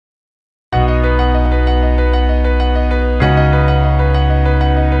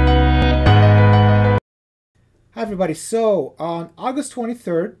Hi everybody, so on August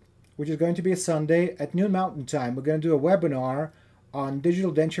 23rd, which is going to be a Sunday at noon Mountain Time, we're going to do a webinar on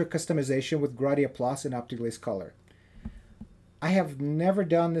digital denture customization with GRADIA Plus in OPTIGLAZE color. I have never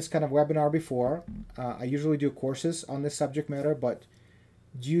done this kind of webinar before. I usually do courses on this subject matter, but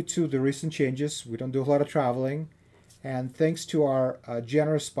due to the recent changes, we don't do a lot of traveling, and thanks to our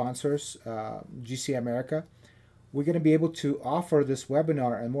generous sponsors, GC America, we're going to be able to offer this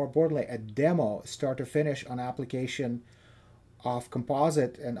webinar and more importantly a demo start to finish on application of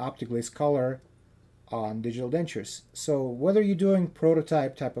composite and OPTIGLAZE color on digital dentures. So whether you're doing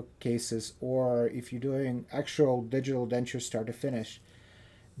prototype type of cases or if you're doing actual digital dentures start to finish,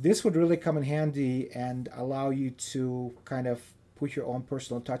 this would really come in handy and allow you to kind of put your own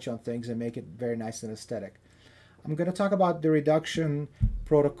personal touch on things and make it very nice and aesthetic. I'm going to talk about the reduction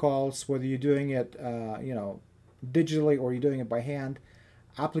protocols, whether you're doing it digitally or you're doing it by hand,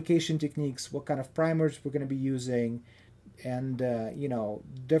 application techniques, what kind of primers we're going to be using, and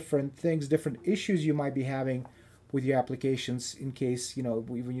different things, different issues you might be having with your applications in case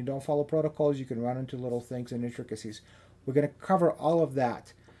when you don't follow protocols you can run into little things and intricacies. We're going to cover all of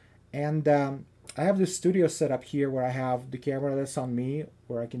that, and I have this studio set up here where I have the camera that's on me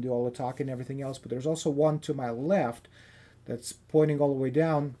where I can do all the talking and everything else, but there's also one to my left that's pointing all the way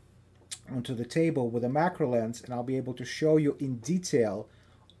down onto the table with a macro lens, and I'll be able to show you in detail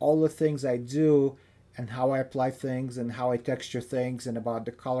all the things I do and how I apply things and how I texture things and about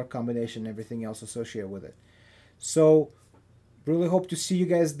the color combination and everything else associated with it. So really hope to see you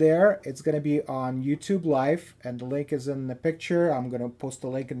guys there. It's going to be on YouTube Live and the link is in the picture. I'm going to post the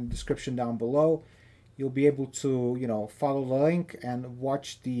link in the description down below. You'll be able to follow the link and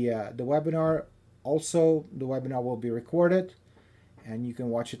watch the webinar. Also, the webinar will be recorded and you can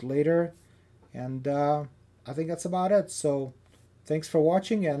watch it later, and I think that's about it. So thanks for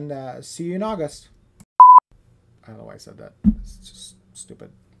watching, and see you in August. I don't know why I said that. It's just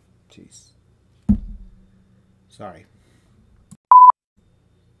stupid. Jeez. Sorry.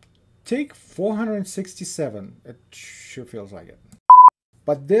 Take 467. It sure feels like it.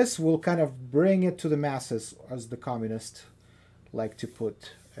 But this will kind of bring it to the masses, as the communists like to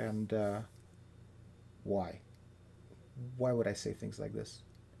put. And why? Why would I say things like this?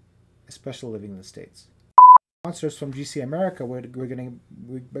 Especially living in the States. Sponsors from GC America, we're getting,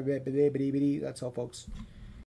 that's all folks.